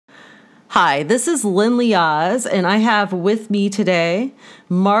Hi, this is Lynn Oz, and I have with me today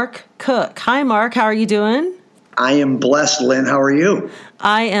Mark Cook. Hi, Mark. How are you doing? I am blessed, Lynn. How are you?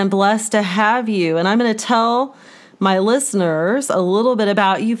 I am blessed to have you, and I'm going to tell my listeners a little bit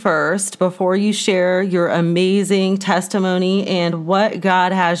about you first before you share your amazing testimony and what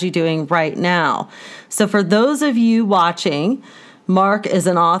God has you doing right now. So for those of you watching, Mark is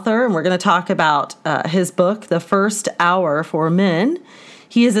an author, and we're going to talk about his book, The First Hour for Men.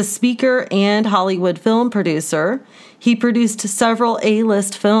 He is a speaker and Hollywood film producer. He produced several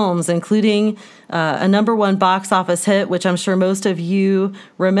A-list films, including a #1 box office hit, which I'm sure most of you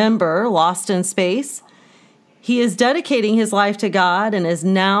remember, Lost in Space. He is dedicating his life to God and is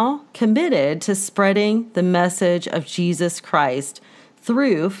now committed to spreading the message of Jesus Christ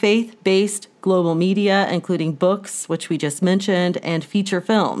through faith-based global media, including books, which we just mentioned, and feature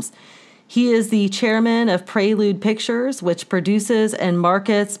films. He is the chairman of Prelude Pictures, which produces and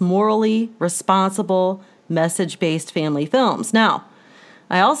markets morally responsible, message-based family films. Now,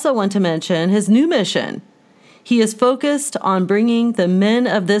 I also want to mention his new mission. He is focused on bringing the men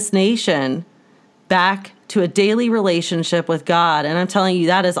of this nation back to a daily relationship with God. And I'm telling you,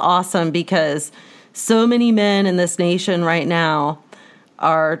 that is awesome because so many men in this nation right now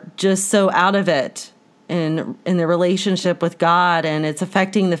are just so out of it in their relationship with God, and it's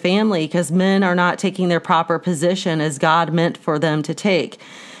affecting the family because men are not taking their proper position as God meant for them to take.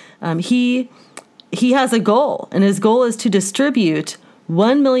 He has a goal, and his goal is to distribute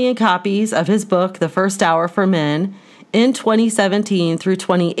 1 million copies of his book, The First Hour for Men, in 2017 through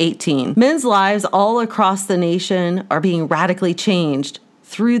 2018. Men's lives all across the nation are being radically changed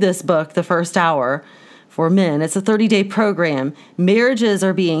through this book, The First Hour for Men. It's a 30-day program. Marriages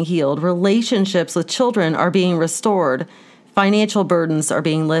are being healed. Relationships with children are being restored. Financial burdens are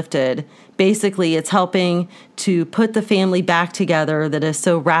being lifted. Basically, it's helping to put the family back together that is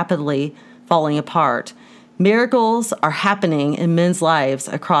so rapidly falling apart. Miracles are happening in men's lives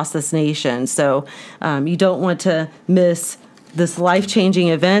across this nation. So you don't want to miss this life-changing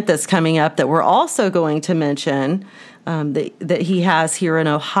event that's coming up that we're also going to mention that he has here in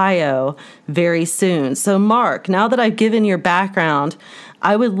Ohio very soon. So Mark, now that I've given your background,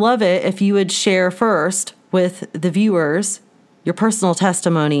 I would love it if you would share first with the viewers your personal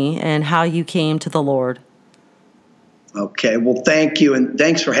testimony and how you came to the Lord. Okay, well, thank you, and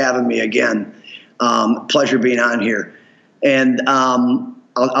thanks for having me again. Pleasure being on here. And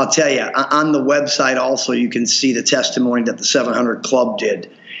I'll tell you, on the website also you can see the testimony that the 700 Club did,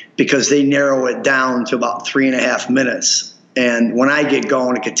 because they narrow it down to about 3.5 minutes. And when I get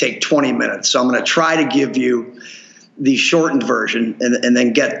going, it could take 20 minutes. So I'm going to try to give you the shortened version and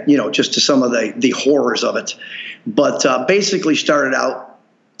then get, just to some of the horrors of it. But basically started out,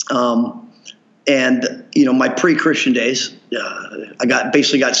 my pre-Christian days, I got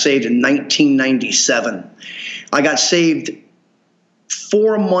saved in 1997. I got saved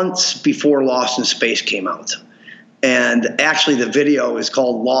 4 months before Lost in Space came out. And actually the video is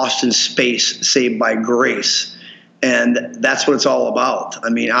called Lost in Space, Saved by Grace. And that's what it's all about. I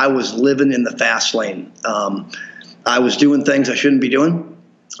mean, I was living in the fast lane. I was doing things I shouldn't be doing.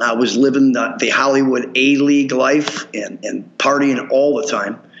 I was living the Hollywood A-League life and partying all the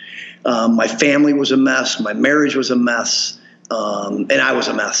time. My family was a mess. My marriage was a mess. And I was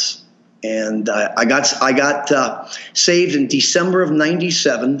a mess. And I got saved in December of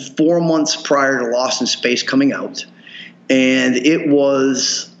 97, 4 months prior to Lost in Space coming out. And it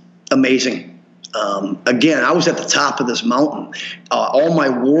was amazing. Again, I was at the top of this mountain. All my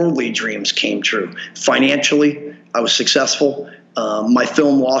worldly dreams came true. Financially, I was successful. My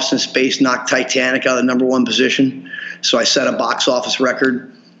film Lost in Space knocked Titanic out of the #1 position. So I set a box office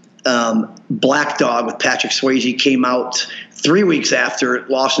record. Black Dog with Patrick Swayze came out 3 weeks after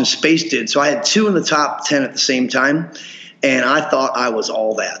Lost in Space did. So I had 2 in the top 10 at the same time, and I thought I was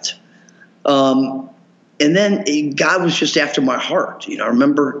all that. And then God was just after my heart. I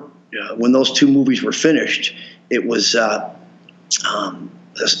remember when those 2 movies were finished, it was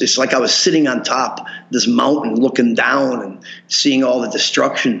it's like I was sitting on top this mountain looking down and seeing all the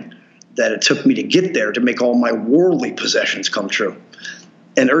destruction that it took me to get there to make all my worldly possessions come true.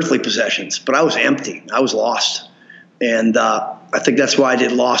 And earthly possessions, but I was empty. I was lost. And I think that's why I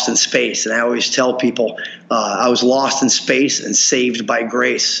did Lost in Space. And I always tell people I was lost in space and saved by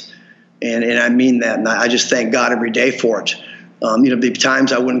grace. And I mean that. And I just thank God every day for it. There'd be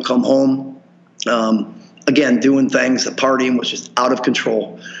times I wouldn't come home. Again, doing things, the partying was just out of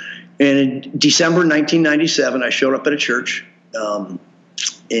control. And in December 1997, I showed up at a church.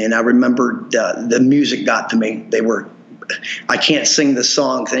 And I remember the music got to me. I can't sing the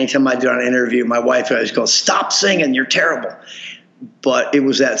songs. Anytime I do an interview, my wife always goes, "Stop singing, you're terrible." but it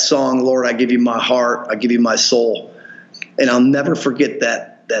was that song, Lord, I give you my heart, I give you my soul. And I'll never forget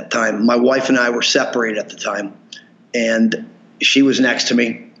that time. My wife and I were separated at the time, and she was next to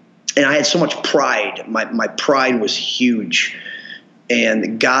me. And I had so much pride. My pride was huge.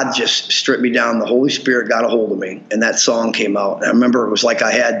 And God just stripped me down. The Holy Spirit got a hold of me, and that song came out. And I remember it was like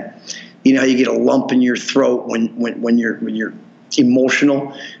I had, you know how you get a lump in your throat when you're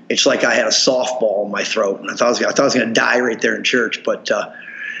emotional? It's like I had a softball in my throat, and I thought I was going to die right there in church. But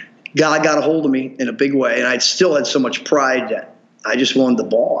God got a hold of me in a big way, and I still had so much pride that I just wanted the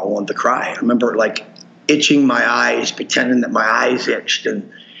ball. I wanted to cry. I remember like itching my eyes, pretending that my eyes itched, and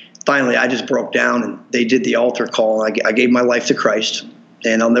finally I just broke down, and they did the altar call. And I gave my life to Christ,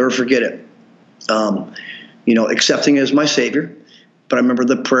 and I'll never forget it. Accepting Him as my Savior. But I remember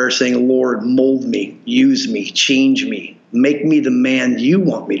the prayer saying, Lord, mold me, use me, change me, make me the man you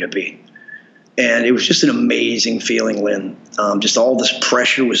want me to be. And it was just an amazing feeling, Lynn. Just all this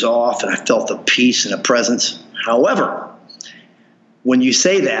pressure was off, and I felt the peace and the presence. However, when you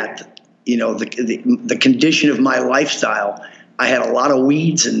say that, the condition of my lifestyle, I had a lot of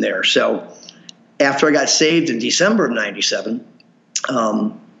weeds in there. So after I got saved in December of 97,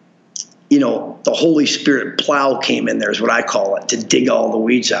 the Holy Spirit plow came in there, is what I call it, to dig all the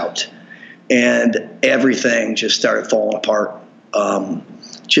weeds out. And everything just started falling apart.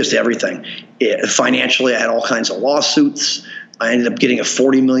 Just everything. Financially, I had all kinds of lawsuits. I ended up getting a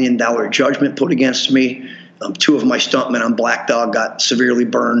 $40 million judgment put against me. Two of my stuntmen on Black Dog got severely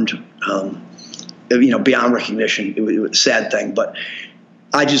burned, beyond recognition. It was a sad thing. But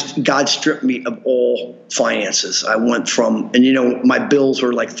God stripped me of all finances. I went from, and my bills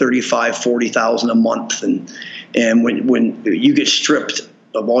were like $35,000, $40,000 a month. And when you get stripped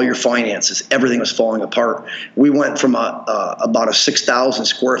of all your finances, everything was falling apart. We went from about a 6,000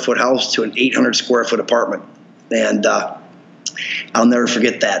 square foot house to an 800 square foot apartment. And I'll never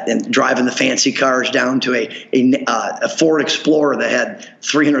forget that. And driving the fancy cars down to a Ford Explorer that had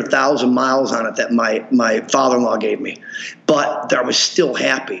 300,000 miles on it that my father-in-law gave me. But I was still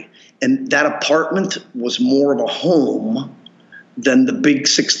happy. And that apartment was more of a home than the big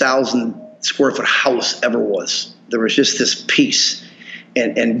 6,000 square foot house ever was. There was just this peace.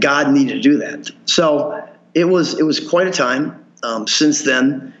 And God needed to do that. So it was quite a time. Since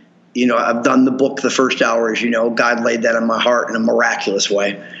then, I've done the book, The First Hour, as you know. God laid that on my heart in a miraculous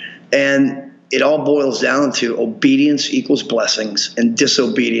way. And it all boils down to obedience equals blessings and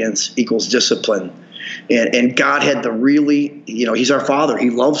disobedience equals discipline. And God had to really, He's our Father. He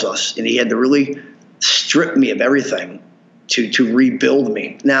loves us. And He had to really strip me of everything to rebuild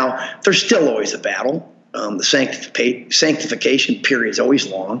me. Now, there's still always a battle. The sanctification period is always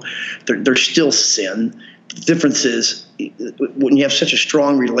long. There's still sin. The difference is when you have such a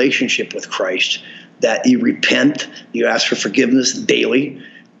strong relationship with Christ that you repent, you ask for forgiveness daily,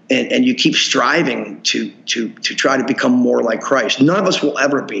 and you keep striving to try to become more like Christ. None of us will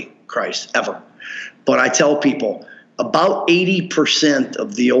ever be Christ, ever. But I tell people about 80%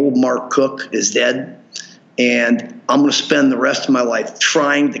 of the old Mark Cook is dead, and I'm going to spend the rest of my life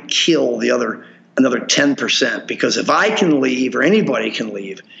trying to kill another 10%, because if I can leave, or anybody can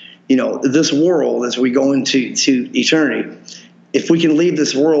leave, this world as we go into eternity, if we can leave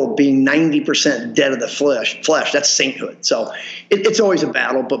this world being 90% dead of the flesh, that's sainthood. So it's always a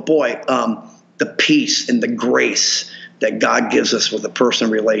battle, but boy, the peace and the grace that God gives us with a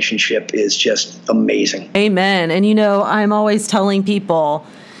personal relationship is just amazing. Amen. And I'm always telling people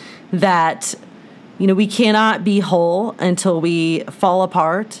that we cannot be whole until we fall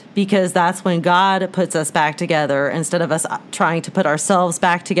apart, because that's when God puts us back together instead of us trying to put ourselves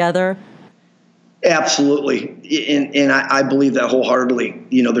back together. Absolutely. And I believe that wholeheartedly.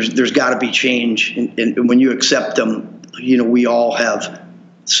 There's got to be change. And when you accept them, we all have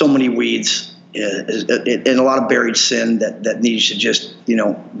so many weeds and a lot of buried sin that needs to just,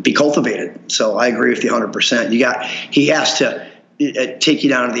 be cultivated. So I agree with you 100%. He has to take you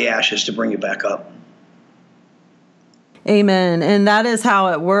down to the ashes to bring you back up. Amen. And that is how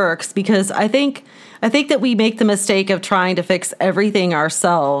it works, because I think that we make the mistake of trying to fix everything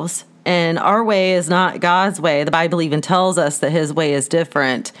ourselves, and our way is not God's way. The Bible even tells us that His way is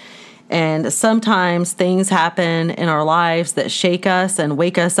different. And sometimes things happen in our lives that shake us and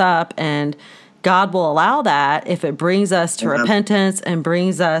wake us up, and God will allow that if it brings us to repentance and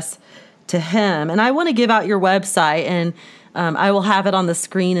brings us to Him. And I want to give out your website, and I will have it on the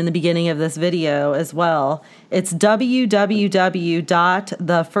screen in the beginning of this video as well. It's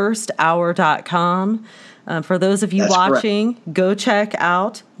www.thefirsthour.com. For those of you watching, go check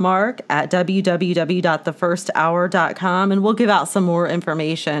out Mark at www.thefirsthour.com, and we'll give out some more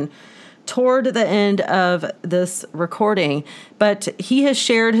information toward the end of this recording, but he has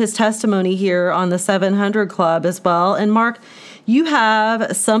shared his testimony here on the 700 Club as well. And Mark, you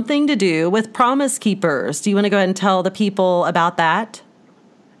have something to do with Promise Keepers. Do you want to go ahead and tell the people about that?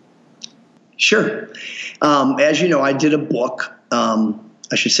 Sure. As you know, I did a book.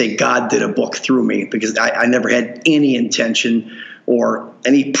 I should say God did a book through me, because I never had any intention or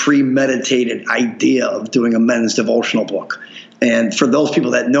any premeditated idea of doing a men's devotional book. And for those people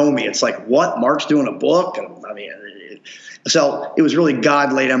that know me, it's like, what? Mark's doing a book? And so it was really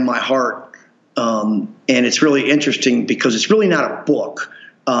God laid on my heart. And it's really interesting because it's really not a book.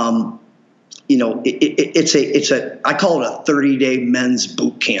 I call it a 30-day men's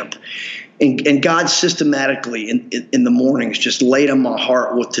boot camp. And God systematically in the mornings just laid on my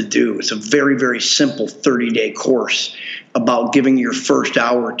heart what to do. It's a very, very simple 30-day course about giving your first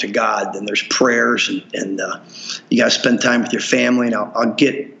hour to God. And there's prayers and you got to spend time with your family. And I'll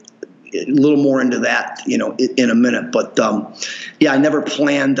get a little more into that, in a minute. But I never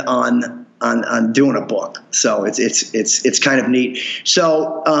planned on doing a book. So it's kind of neat.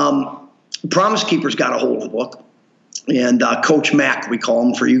 So Promise Keepers got a hold of the book. And Coach Mac, we call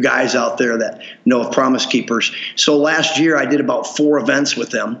him, for you guys out there that know of Promise Keepers. So last year I did about 4 events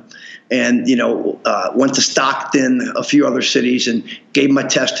with them, and went to Stockton, a few other cities, and gave my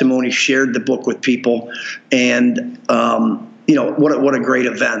testimony, shared the book with people, and what a great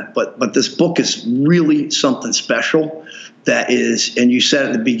event. But this book is really something special. That is, and you said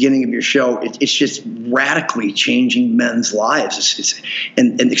at the beginning of your show, it's just radically changing men's lives,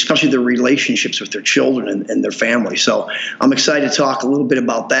 and especially their relationships with their children and their family. So I'm excited to talk a little bit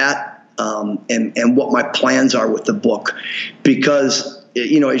about that and what my plans are with the book, because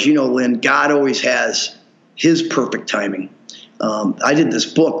as you know, Lynn, God always has His perfect timing. I did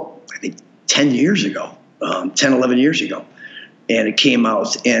this book, I think 10 years ago, 11 years ago, and it came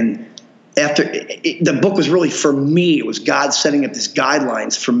out, and after the book was really for me, it was God setting up these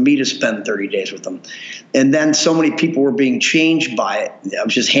guidelines for me to spend 30 days with them. And then so many people were being changed by it. I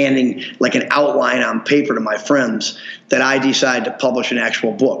was just handing like an outline on paper to my friends that I decided to publish an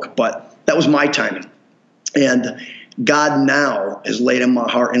actual book. But that was my timing. And God now has laid on my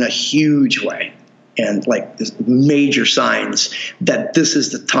heart in a huge way, and like major signs that this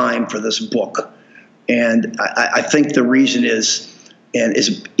is the time for this book. And I think the reason is,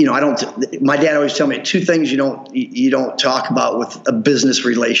 my dad always tell me 2 things you don't talk about with business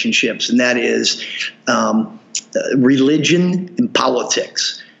relationships, and that is religion and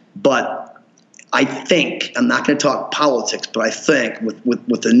politics. But I think, I'm not going to talk politics, but I think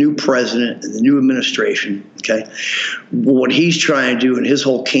with the new president and the new administration, okay, what he's trying to do in his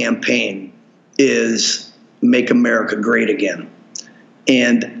whole campaign is make America great again.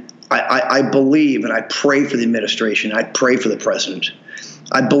 And I believe, and I pray for the administration, I pray for the president.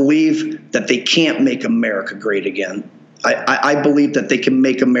 I believe that they can't make America great again. I believe that they can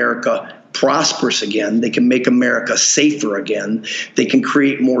make America prosperous again. They can make America safer again. They can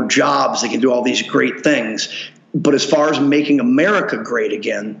create more jobs. They can do all these great things. But as far as making America great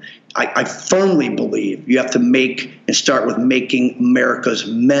again, I firmly believe you have to start with making America's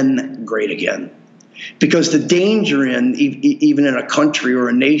men great again. Because the danger even in a country or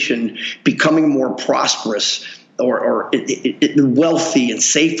a nation becoming more prosperous or wealthy and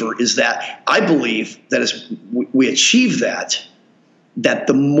safer is that I believe that as we achieve that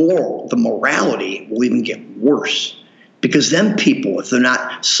the morality will even get worse. Because then people, if they're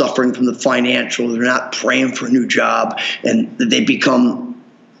not suffering from the financial, they're not praying for a new job, and they become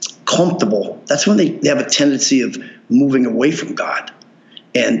comfortable, that's when they have a tendency of moving away from God.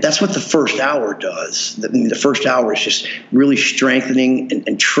 And that's what the first hour does. The first hour is just really strengthening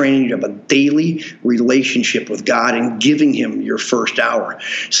and training you to have a daily relationship with God and giving Him your first hour.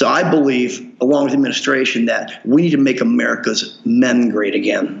 So I believe, along with the administration, that we need to make America's men great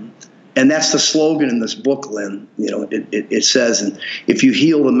again. And that's the slogan in this book, Lynn. It says, and if you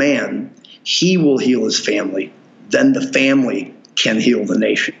heal the man, he will heal his family. Then the family can heal the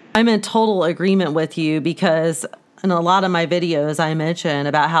nation. I'm in total agreement with you, because in a lot of my videos, I mention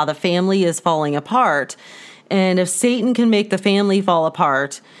about how the family is falling apart. And if Satan can make the family fall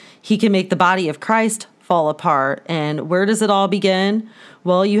apart, he can make the body of Christ fall apart. And where does it all begin?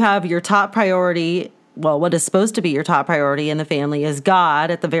 Well, you have your top priority. Well, what is supposed to be your top priority in the family is God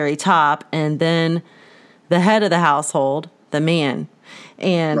at the very top. And then the head of the household, the man.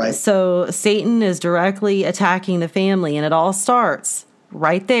 And right. So Satan is directly attacking the family. And it all starts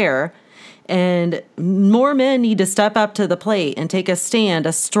right there. And more men need to step up to the plate and take a stand,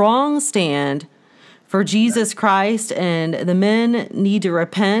 a strong stand for Jesus Christ. And the men need to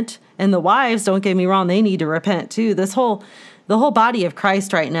repent. And the wives, don't get me wrong, they need to repent too. The the whole body of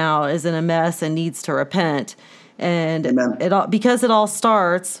Christ right now is in a mess and needs to repent. And because it all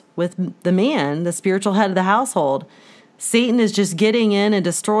starts with the man, the spiritual head of the household. Satan is just getting in and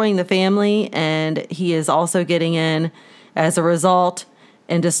destroying the family, and he is also getting in as a result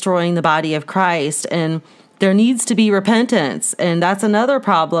and destroying the body of Christ. And there needs to be repentance, and that's another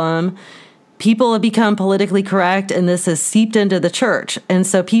problem. People have become politically correct, and this has seeped into the church. And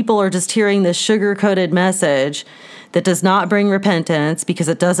so people are just hearing this sugar-coated message that does not bring repentance because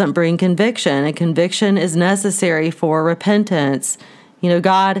it doesn't bring conviction, and conviction is necessary for repentance.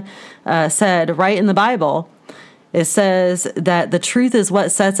 God said right in the Bible, it says that the truth is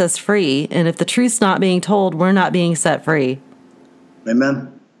what sets us free, and if the truth's not being told, we're not being set free.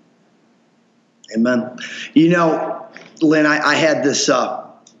 Amen. Amen. Lynn, I had this, I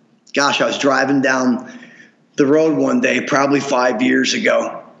was driving down the road one day, probably 5 years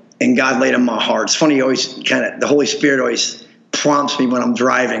ago, and God laid on my heart. It's funny, the Holy Spirit always prompts me when I'm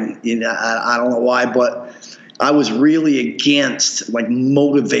driving. I don't know why, but I was really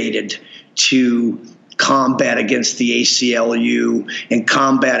motivated to combat against the ACLU and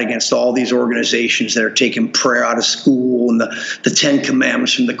combat against all these organizations that are taking prayer out of school and the Ten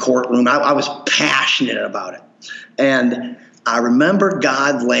Commandments from the courtroom. I was passionate about it. And I remember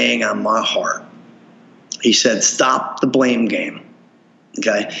God laying on my heart. He said, stop the blame game.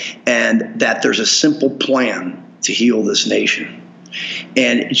 Okay. And that there's a simple plan to heal this nation.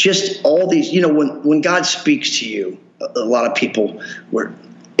 And just all these, when God speaks to you, a lot of people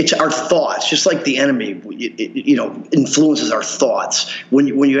it's our thoughts, just like the enemy, influences our thoughts. When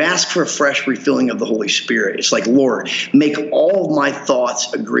you ask for a fresh refilling of the Holy Spirit, it's like, Lord, make all of my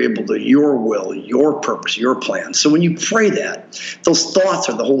thoughts agreeable to your will, your purpose, your plan. So when you pray that, those thoughts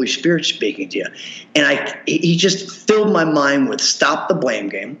are the Holy Spirit speaking to you. And he just filled my mind with stop the blame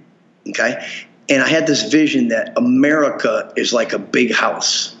game, okay? And I had this vision that America is like a big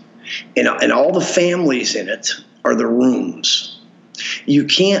house, and all the families in it are the rooms. You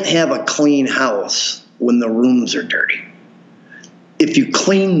can't have a clean house when the rooms are dirty. If you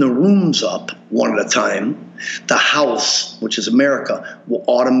clean the rooms up one at a time, the house, which is America, will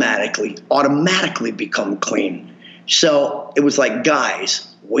automatically become clean. So it was like,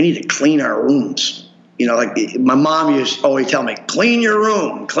 guys, we need to clean our rooms. My mom used to always tell me, clean your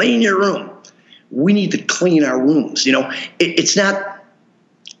room, clean your room. We need to clean our rooms. It's not,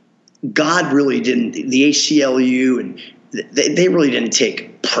 God really didn't, the ACLU and they really didn't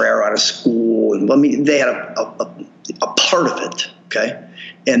take prayer out of school, and they had a part of it, okay?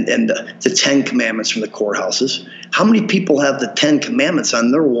 And the Ten Commandments from the courthouses. How many people have the Ten Commandments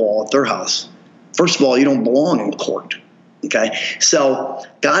on their wall at their house? First of all, you don't belong in court, okay? So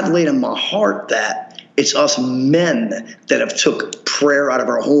God laid on my heart that it's us men that have took prayer out of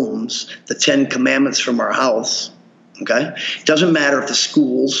our homes, the Ten Commandments from our house, okay? It doesn't matter if the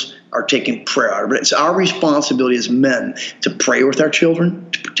schools are taking prayer out of it. It's our responsibility as men to pray with our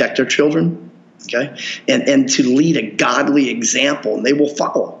children, to protect our children, okay? And to lead a godly example, and they will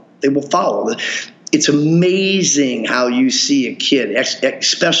follow. They will follow. It's amazing how you see a kid,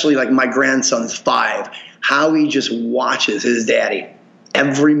 especially like my grandson's 5, how he just watches his daddy,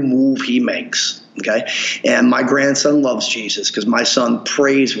 every move he makes, okay? And my grandson loves Jesus because my son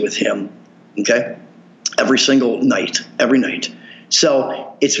prays with him, okay? Every night.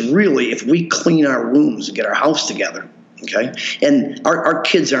 So it's really, if we clean our rooms and get our house together, okay? And our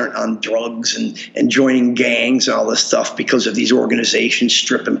kids aren't on drugs and joining gangs and all this stuff because of these organizations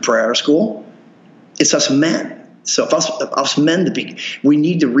stripping prayer out of school. It's us men. So if us men we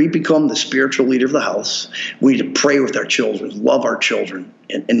need to re-become the spiritual leader of the house. We need to pray with our children, love our children,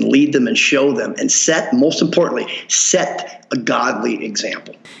 and lead them and show them, and most importantly, set a godly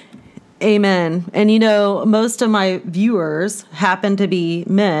example. Amen. And most of my viewers happen to be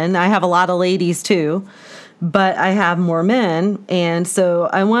men. I have a lot of ladies too, but I have more men. And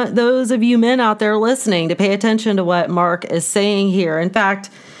so I want those of you men out there listening to pay attention to what Mark is saying here. In fact,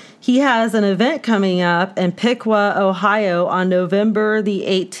 he has an event coming up in Piqua, Ohio on November the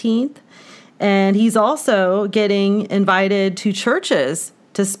 18th. And he's also getting invited to churches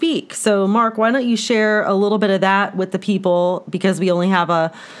to speak. So, Mark, why don't you share a little bit of that with the people, because we only have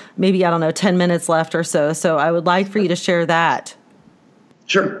 10 minutes left or so. So I would like for you to share that.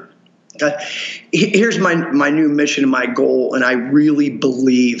 Sure. Here's my new mission and my goal, and I really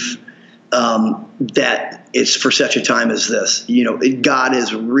believe that it's for such a time as this. God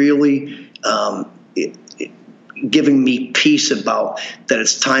is really giving me peace about that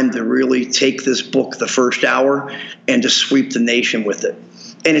it's time to really take this book, The First Hour, and to sweep the nation with it.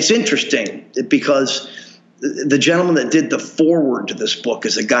 And it's interesting because the gentleman that did the foreword to this book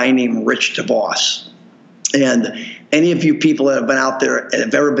is a guy named Rich DeVos. And any of you people that have been out there and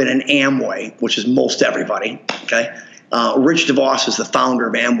have ever been in Amway, which is most everybody, okay? Rich DeVos is the founder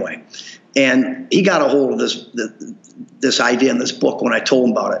of Amway. And he got a hold of this idea in this book when I told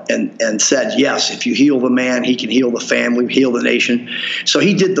him about it, and said, yes, if you heal the man, he can heal the family, heal the nation. So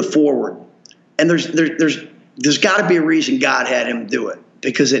he did the forward. And there's got to be a reason God had him do it,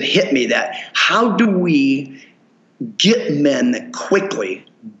 because it hit me that how do we get men quickly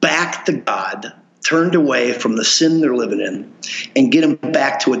back to God, turned away from the sin they're living in, and get them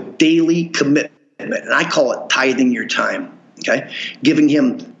back to a daily commitment? And I call it tithing your time, okay? Giving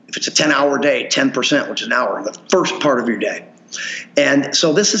him, if it's a 10-hour day, 10%, which is an hour, the first part of your day. And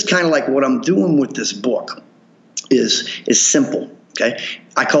so this is kind of like what I'm doing with this book is simple, okay?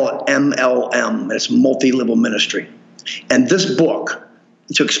 I call it MLM, and it's multi-level ministry. And this book,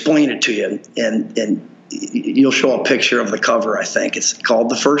 to explain it to you, and you'll show a picture of the cover, I think. It's called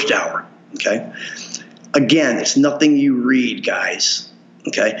The First Hour, okay? Again, it's nothing you read, guys,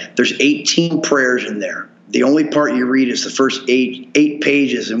 okay? There's 18 prayers in there. The only part you read is the first eight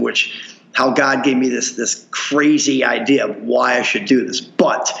pages, in which how God gave me this crazy idea of why I should do this.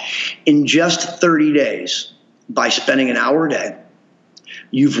 But in just 30 days, by spending an hour a day,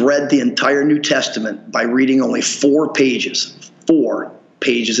 you've read the entire New Testament by reading only 4 pages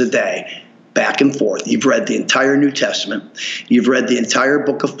a day, back and forth. You've read the entire New Testament. You've read the entire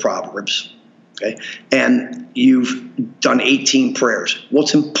book of Proverbs. Okay, and you've done 18 prayers.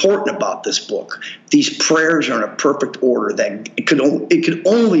 What's important about this book? These prayers are in a perfect order. That it could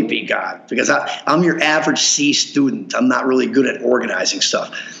only be God, because I'm your average C student. I'm not really good at organizing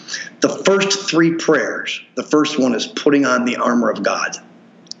stuff. The first 3 prayers, the first one is putting on the armor of God.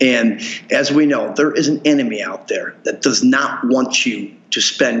 And as we know, there is an enemy out there that does not want you to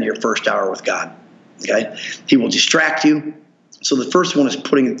spend your first hour with God. Okay, he will distract you. So the first one is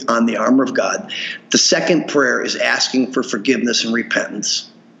putting on the armor of God. The second prayer is asking for forgiveness and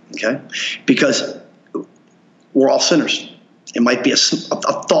repentance, okay? Because we're all sinners. It might be a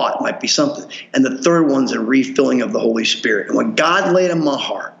thought, it might be something. And the third one's a refilling of the Holy Spirit. And what God laid on my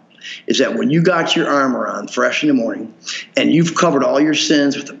heart is that when you got your armor on fresh in the morning, and you've covered all your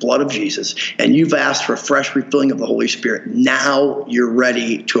sins with the blood of Jesus, and you've asked for a fresh refilling of the Holy Spirit, now you're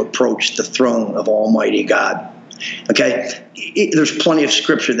ready to approach the throne of Almighty God. Okay, there's plenty of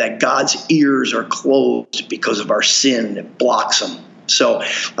scripture that God's ears are closed because of our sin. It blocks them. So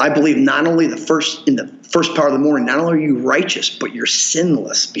I believe not only in the first part of the morning, not only are you righteous, but you're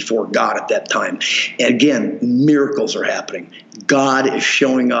sinless before God at that time. And again, miracles are happening. God is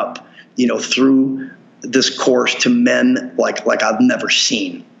showing up, through this course to men like I've never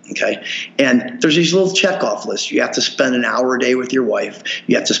seen. Okay, and there's these little checkoff lists. You have to spend an hour a day with your wife.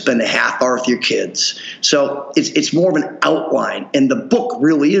 You have to spend a half hour with your kids. So it's more of an outline, and the book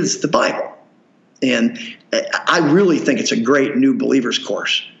really is the Bible. And I really think it's a great new believers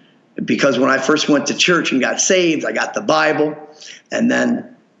course, because when I first went to church and got saved, I got the Bible, and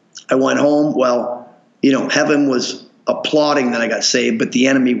then I went home. Well, heaven was applauding that I got saved, but the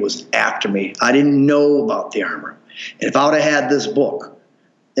enemy was after me. I didn't know about the armor, and if I would have had this book,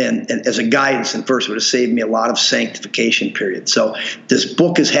 and as a guidance, and first would have saved me a lot of sanctification period. So this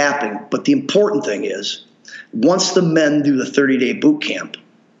book is happening. But the important thing is, once the men do the 30-day boot camp,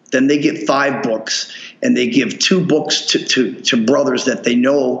 then they get 5 books, and they give 2 books to brothers that they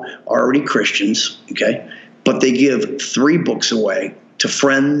know are already Christians, okay? But they give 3 books away to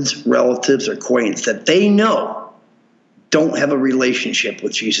friends, relatives, or acquaintances that they know don't have a relationship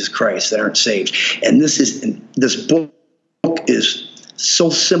with Jesus Christ, that aren't saved. And this book is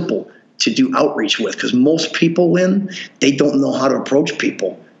so simple to do outreach with, because most people, they don't know how to approach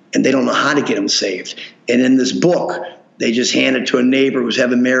people, and they don't know how to get them saved. And in this book, they just hand it to a neighbor who's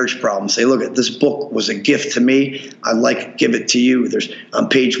having marriage problems. Say, look, this book was a gift to me. I'd like to give it to you. There's on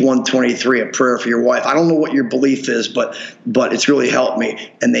page 123 a prayer for your wife. I don't know what your belief is, but it's really helped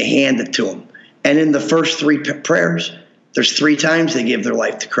me. And they hand it to them. And in the first 3 prayers, there's 3 times they give their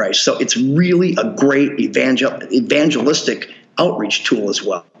life to Christ. So it's really a great evangelistic outreach tool as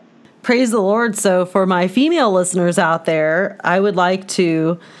well. Praise the Lord. So for my female listeners out there, I would like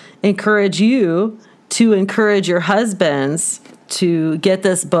to encourage you to encourage your husbands to get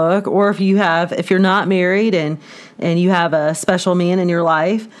this book, or if you're not married and you have a special man in your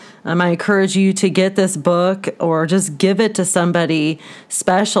life, I encourage you to get this book, or just give it to somebody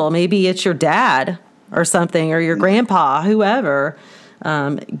special. Maybe it's your dad or something, or your grandpa, whoever.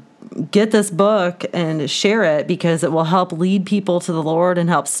 Get this book and share it, because it will help lead people to the Lord and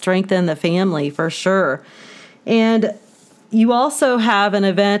help strengthen the family for sure. And you also have an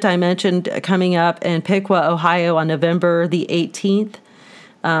event I mentioned coming up in Piqua, Ohio on November the 18th.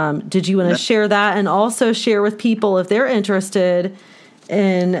 Did you want to share that, and also share with people if they're interested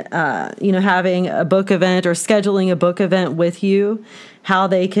in, having a book event or scheduling a book event with you, how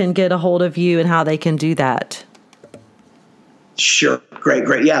they can get a hold of you and how they can do that? Sure.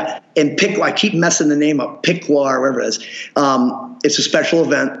 Great. Yeah. And Piqua, I keep messing the name up, Piqua or whatever it is. It's a special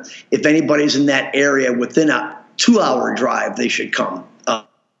event. If anybody's in that area within a 2-hour drive, they should come.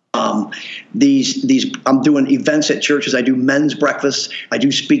 I'm doing events at churches. I do men's breakfast. I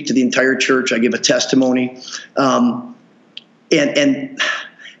do speak to the entire church. I give a testimony. And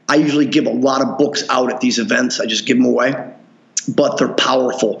I usually give a lot of books out at these events. I just give them away. But they're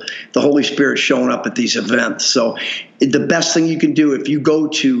powerful. The Holy Spirit's showing up at these events. So the best thing you can do, if you go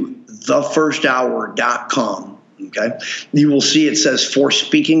to thefirsthour.com, okay, you will see it says for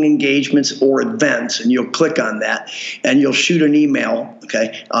speaking engagements or events, and you'll click on that, and you'll shoot an email.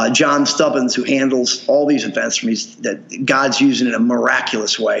 Okay, John Stubbins, who handles all these events for me, that God's using in a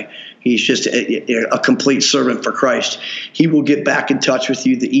miraculous way. He's just a complete servant for Christ. He will get back in touch with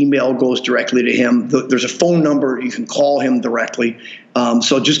you. The email goes directly to him. There's a phone number. You can call him directly.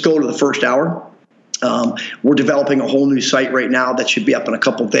 So just go to the First Hour. We're developing a whole new site right now that should be up in a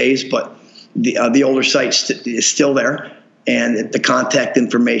couple of days, but the older site is still there, and the contact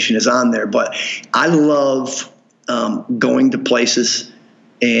information is on there. But I love going to places.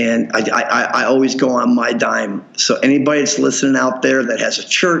 And I always go on my dime. So anybody that's listening out there that has a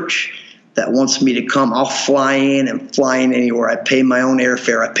church that wants me to come, I'll fly in anywhere. I pay my own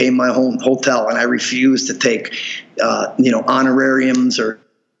airfare. I pay my own hotel, and I refuse to take, honorariums or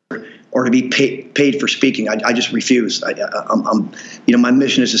to be paid for speaking. I just refuse. My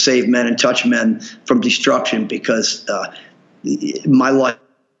mission is to save men and touch men from destruction, because my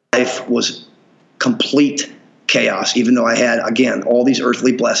life was complete chaos, even though I had, again, all these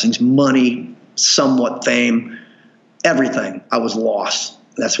earthly blessings, money, somewhat fame, everything. I was lost.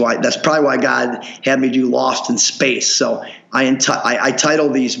 That's probably why God had me do Lost in Space. So I title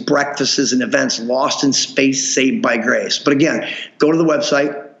these breakfasts and events Lost in Space, Saved by Grace. But again, go to the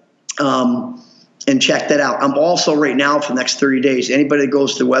website and check that out. I'm also right now for the next 30 days, anybody that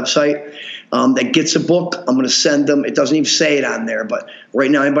goes to the website that gets a book, I'm going to send them. It doesn't even say it on there, but right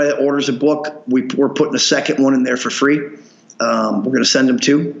now, anybody that orders a book, we're putting a second one in there for free. We're going to send them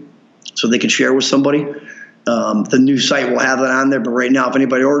 2 so they can share with somebody. The new site will have that on there, but right now, if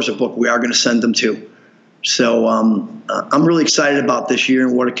anybody orders a book, we are going to send them 2. So I'm really excited about this year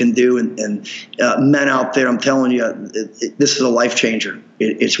and what it can do. And men out there, I'm telling you, this is a life changer.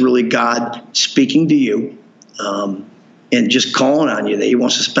 It's really God speaking to you and just calling on you that he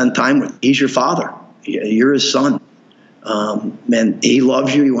wants to spend time with you. He's your father. You're his son. And he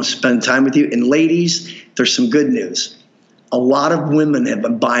loves you. He wants to spend time with you. And ladies, there's some good news. A lot of women have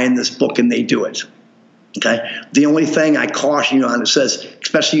been buying this book, and they do it. Okay. The only thing I caution you on, it says,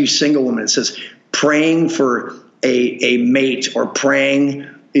 especially you single women, it says praying for a mate or praying,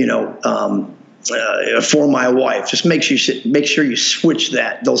 for my wife. Just make sure you switch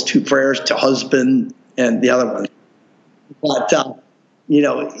those 2 prayers to husband and the other one. But a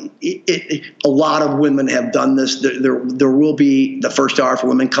lot of women have done this. There will be the First Hour for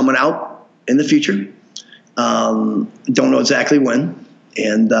Women coming out in the future. Don't know exactly when,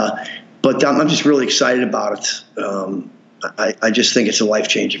 but I'm just really excited about it. I just think it's a life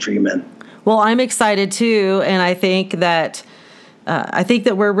changer for you men. Well, I'm excited too, and I think that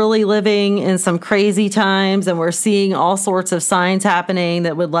we're really living in some crazy times, and we're seeing all sorts of signs happening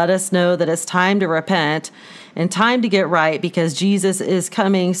that would let us know that it's time to repent and time to get right, because Jesus is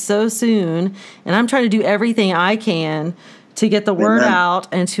coming so soon, and I'm trying to do everything I can to get the word out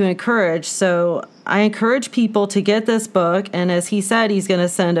and to encourage. So I encourage people to get this book. And as he said, he's going to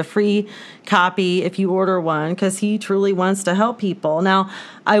send a free copy if you order one, because he truly wants to help people. Now,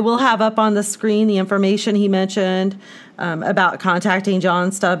 I will have up on the screen the information he mentioned about contacting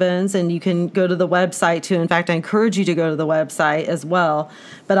John Stubbins, and you can go to the website too. In fact, I encourage you to go to the website as well.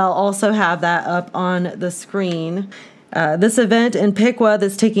 But I'll also have that up on the screen. This event in Piqua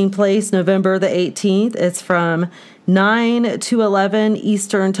that's taking place November the 18th, it's from 9 to 11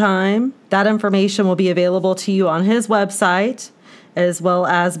 Eastern Time. That information will be available to you on his website, as well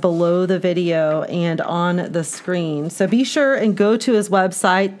as below the video and on the screen. So be sure and go to his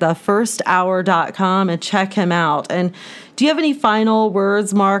website, thefirsthour.com, and check him out. And do you have any final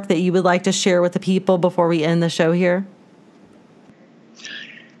words, Mark, that you would like to share with the people before we end the show here?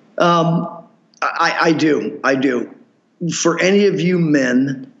 I do. For any of you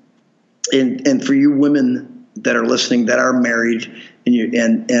men and for you women that are listening that are married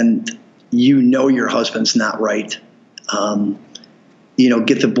and you know your husband's not right,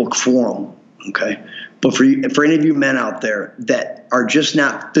 get the book for him. Okay. But for any of you men out there that are just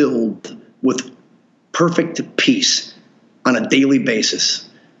not filled with perfect peace on a daily basis,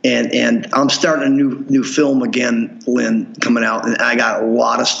 and I'm starting a new film again, Lynn, coming out, and I got a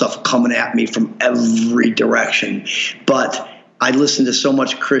lot of stuff coming at me from every direction. But I listen to so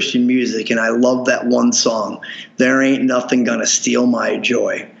much Christian music, and I love that one song, "There Ain't Nothing Gonna Steal My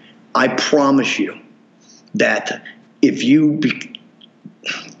Joy." I promise you that if you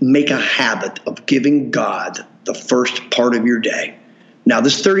make a habit of giving God the first part of your day. Now,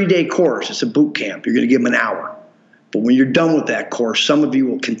 this 30-day course, it's a boot camp. You're going to give him an hour. But when you're done with that course, some of you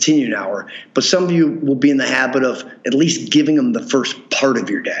will continue an hour, but some of you will be in the habit of at least giving him the first part of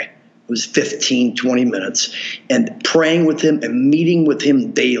your day. It was 15, 20 minutes. And praying with him and meeting with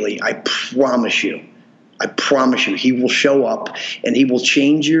him daily, I promise you, he will show up and he will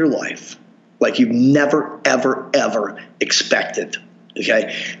change your life like you've never, ever, ever expected.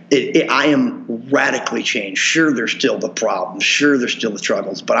 Okay, I am radically changed. Sure, there's still the problems. Sure, there's still the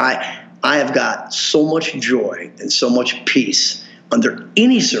struggles. But I have got so much joy and so much peace under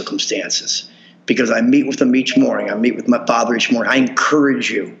any circumstances because I meet with him each morning. I meet with my Father each morning. I encourage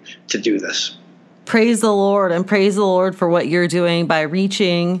you to do this. Praise the Lord, and praise the Lord for what you're doing by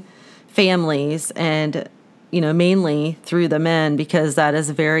reaching families and, mainly through the men, because that is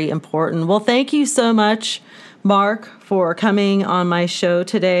very important. Well, thank you so much, Mark, for coming on my show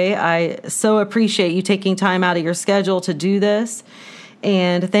today. I so appreciate you taking time out of your schedule to do this.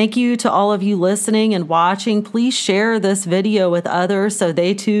 And thank you to all of you listening and watching. Please share this video with others so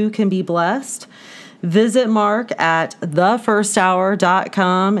they too can be blessed. Visit Mark at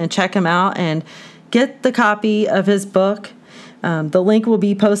thefirsthour.com and check him out and get the copy of his book. The link will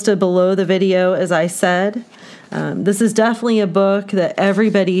be posted below the video, as I said. This is definitely a book that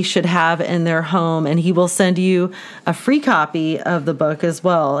everybody should have in their home, and he will send you a free copy of the book as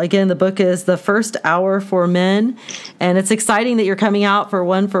well. Again, the book is The First Hour for Men, and it's exciting that you're coming out for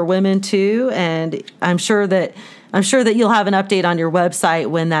one for women too. And I'm sure that you'll have an update on your website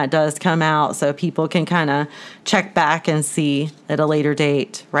when that does come out, so people can kind of check back and see at a later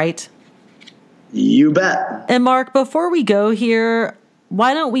date, right? You bet. And Mark, before we go here,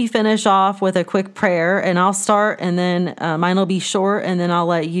 why don't we finish off with a quick prayer, and I'll start, and then mine will be short, and then I'll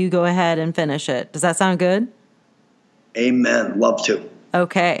let you go ahead and finish it. Does that sound good? Amen. Love to.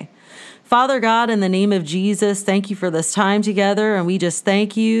 Okay. Father God, in the name of Jesus, thank you for this time together, and we just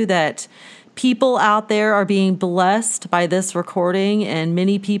thank you that people out there are being blessed by this recording, and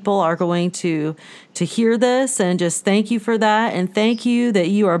many people are going to hear this, and just thank you for that, and thank you that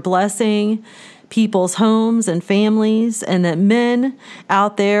you are blessing people's homes and families, and that men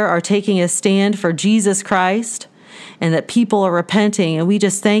out there are taking a stand for Jesus Christ, and that people are repenting. And we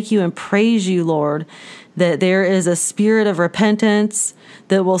just thank you and praise you, Lord, that there is a spirit of repentance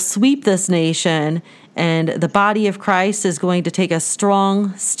that will sweep this nation, and the body of Christ is going to take a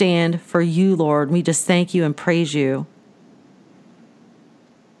strong stand for you, Lord. We just thank you and praise you.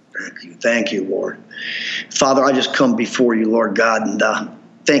 Thank you, Lord. Father, I just come before you, Lord God, and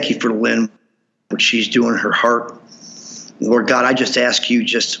thank you for Lynn, what she's doing in her heart. Lord God, I just ask you,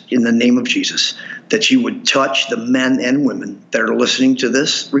 just in the name of Jesus, that you would touch the men and women that are listening to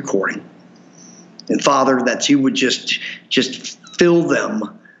this recording. And Father, that you would just fill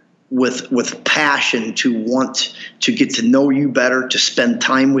them with passion to want to get to know you better, to spend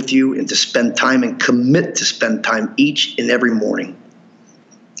time with you, and to spend time and commit to spend time each and every morning.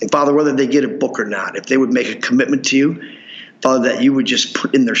 And Father, whether they get a book or not, if they would make a commitment to you, Father, that you would just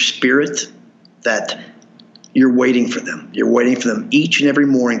put in their spirit that you're waiting for them. You're waiting for them each and every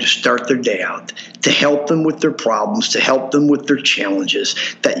morning to start their day out, to help them with their problems, to help them with their challenges,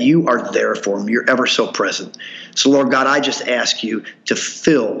 that you are there for them. You're ever so present. So, Lord God, I just ask you to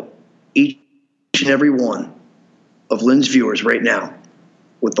fill each and every one of Lynn's viewers right now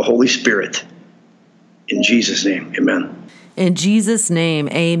with the Holy Spirit. In Jesus' name, amen. In Jesus' name,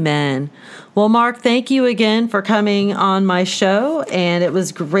 amen. Well, Mark, thank you again for coming on my show, and it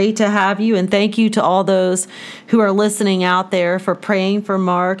was great to have you. And thank you to all those who are listening out there for praying for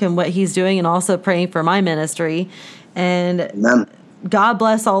Mark and what he's doing, and also praying for my ministry. And amen. God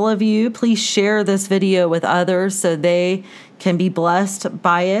bless all of you. Please share this video with others so they can be blessed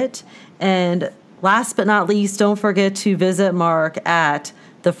by it. And last but not least, don't forget to visit Mark at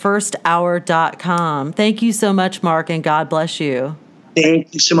thefirsthour.com. Thank you so much, Mark, and God bless you.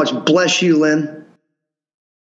 Thank you so much. Bless you, Lynn.